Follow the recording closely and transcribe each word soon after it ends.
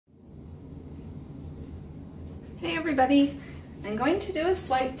Hey everybody, I'm going to do a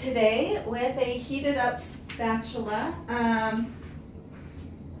swipe today with a heated up spatula.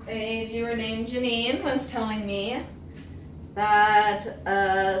 A viewer named Janine was telling me that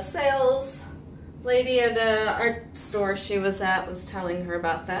a sales lady at an art store she was at was telling her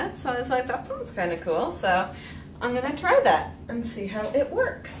about that. So I was like, that sounds kind of cool. So I'm going to try that and see how it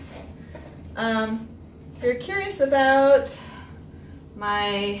works. If you're curious about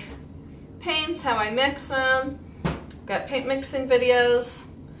my paints, how I mix them, got paint mixing videos.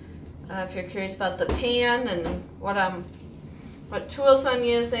 If you're curious about the pan and what tools I'm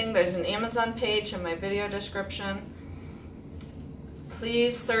using, there's an Amazon page in my video description.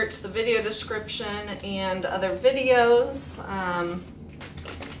 Please search the video description and other videos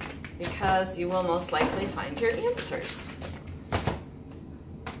because you will most likely find your answers.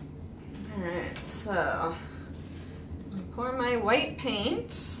 Alright, so I'll pour my white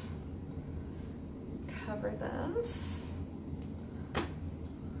paint. Cover this.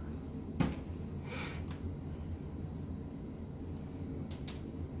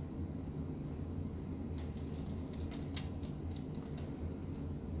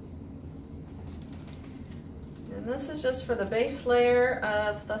 And this is just for the base layer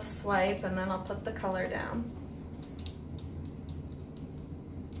of the swipe, and then I'll put the color down.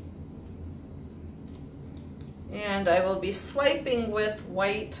 And I will be swiping with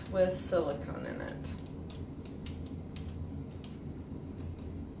white with silicone in it.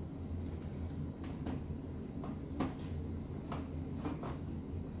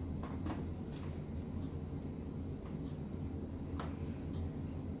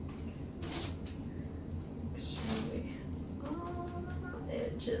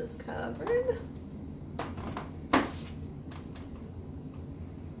 Edges covered.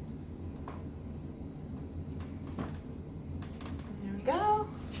 There we go.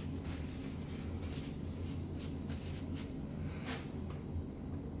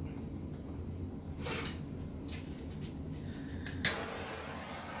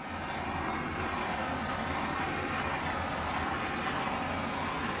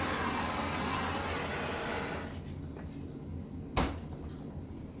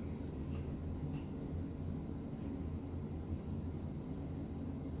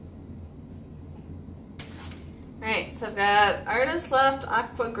 Alright, so I've got Artist Left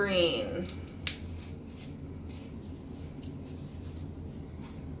Aqua Green.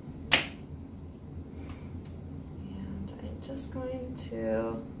 And I'm just going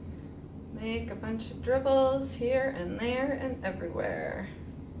to make a bunch of dribbles here and there and everywhere.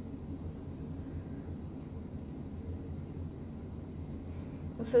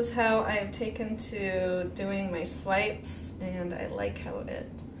 This is how I've taken to doing my swipes, and I like how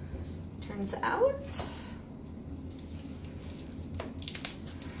it turns out.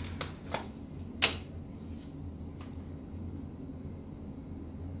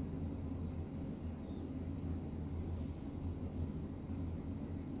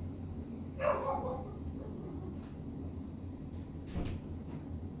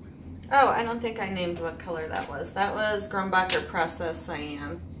 Oh, I don't think I named what color that was. That was Grumbacher Process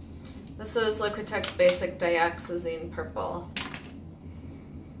Cyan. This is Liquitex Basic Dioxazine Purple.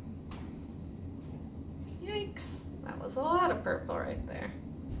 Yikes, that was a lot of purple right there.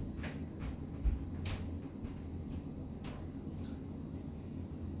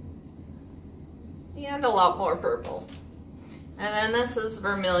 And a lot more purple. And then this is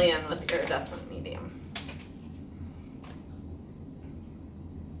Vermilion with Iridescent Medium.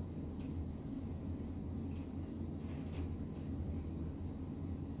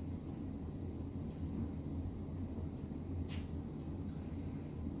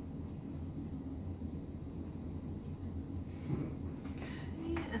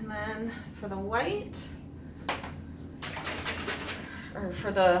 And then for the white, or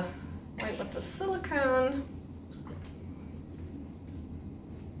for the white with the silicone,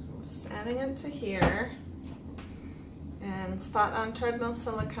 I'm just adding it to here, and spot on treadmill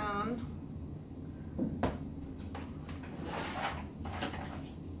silicone.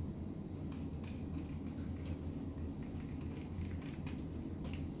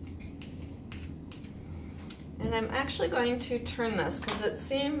 And I'm actually going to turn this because it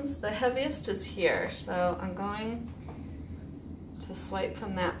seems the heaviest is here, so I'm going to swipe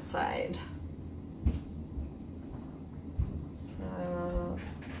from that side. So,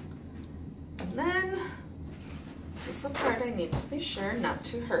 and then this is the part I need to be sure not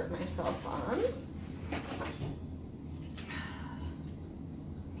to hurt myself on.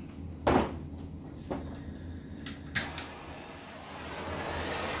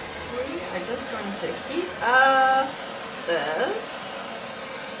 I'm just going to heat up this.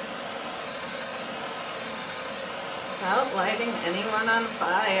 without lighting anyone on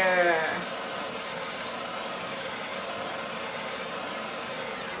fire.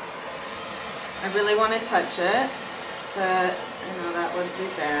 I really want to touch it, but I know that would be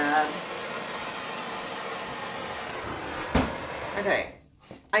bad. Okay,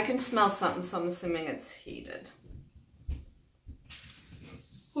 I can smell something, so I'm assuming it's heated.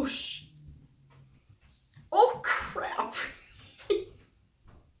 Whoosh. Oh crap.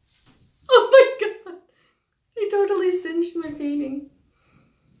 Oh my god. I totally singed my painting.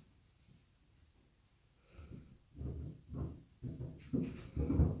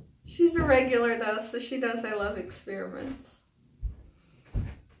 She's a regular though, so she knows I love experiments.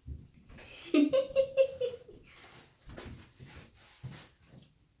 Hey,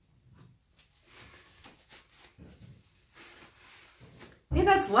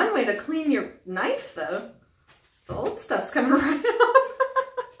 that's one way to clean your knife though. The old stuff's coming right off.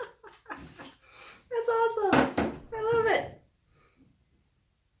 That's awesome. I love it.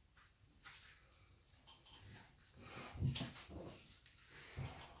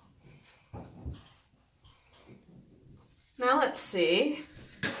 Now let's see.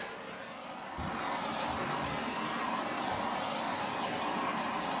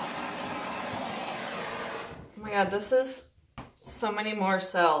 Oh my god, this is so many more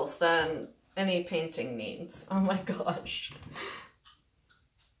cells than any painting needs. Oh my gosh.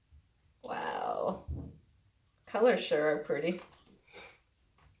 Wow. Colors sure are pretty.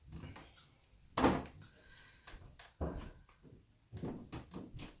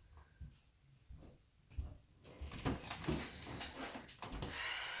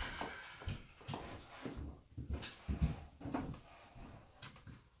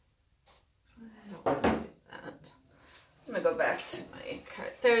 I'm gonna go back to my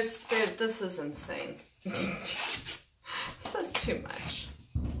card. This is insane. This is too much.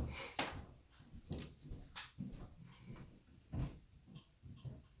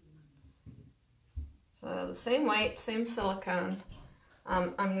 So the same white, same silicone.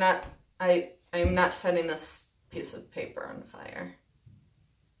 I'm not setting this piece of paper on fire.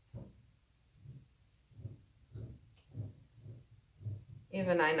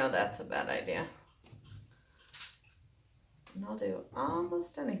 Even I know that's a bad idea. And I'll do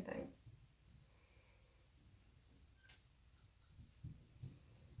almost anything.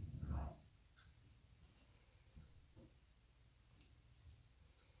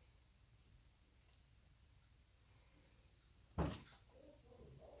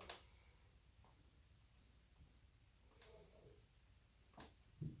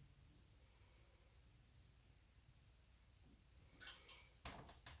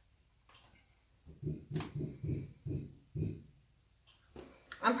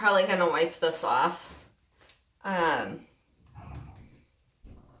 I'm probably going to wipe this off.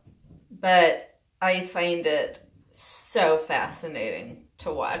 But I find it so fascinating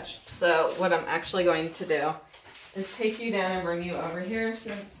to watch. So what I'm actually going to do is take you down and bring you over here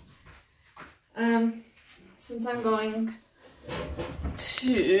since I'm going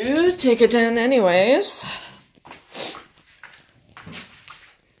to take it down anyways.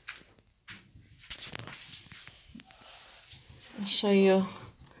 I'll show you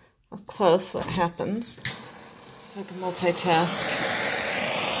up close what happens. See if I can multitask.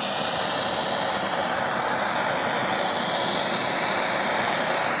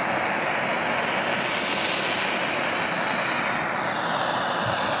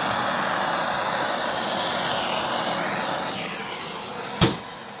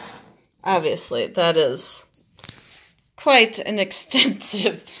 Obviously, that is quite an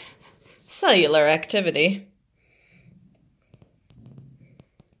extensive cellular activity.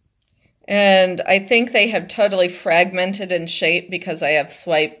 And I think they have totally fragmented in shape because I have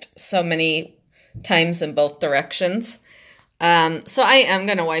swiped so many times in both directions. So I am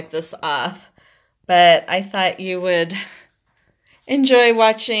going to wipe this off, but I thought you would enjoy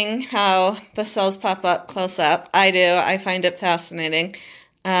watching how the cells pop up close up. I do. I find it fascinating.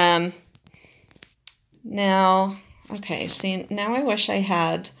 Now, okay, see, now I wish I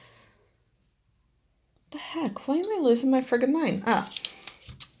had, what the heck, why am I losing my friggin' mind?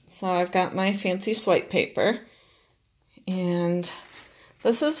 So I've got my fancy swipe paper, and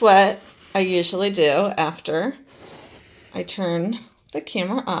this is what I usually do after I turn the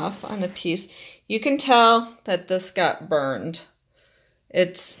camera off on a piece. You can tell that this got burned.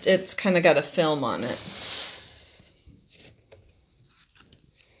 It's kind of got a film on it.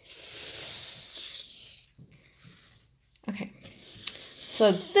 Okay,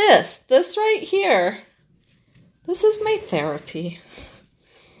 so this right here, this is my therapy.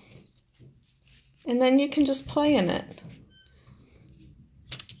 And then you can just play in it.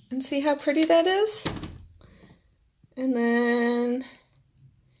 And see how pretty that is? And then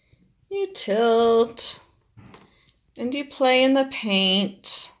you tilt and you play in the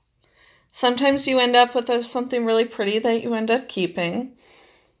paint. Sometimes you end up with something really pretty that you end up keeping.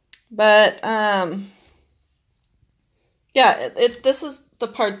 But, yeah, this is the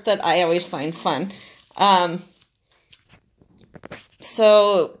part that I always find fun.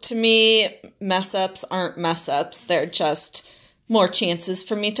 So to me, mess-ups aren't mess-ups. They're just more chances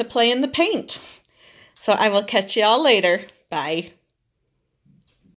for me to play in the paint. So I will catch you all later. Bye.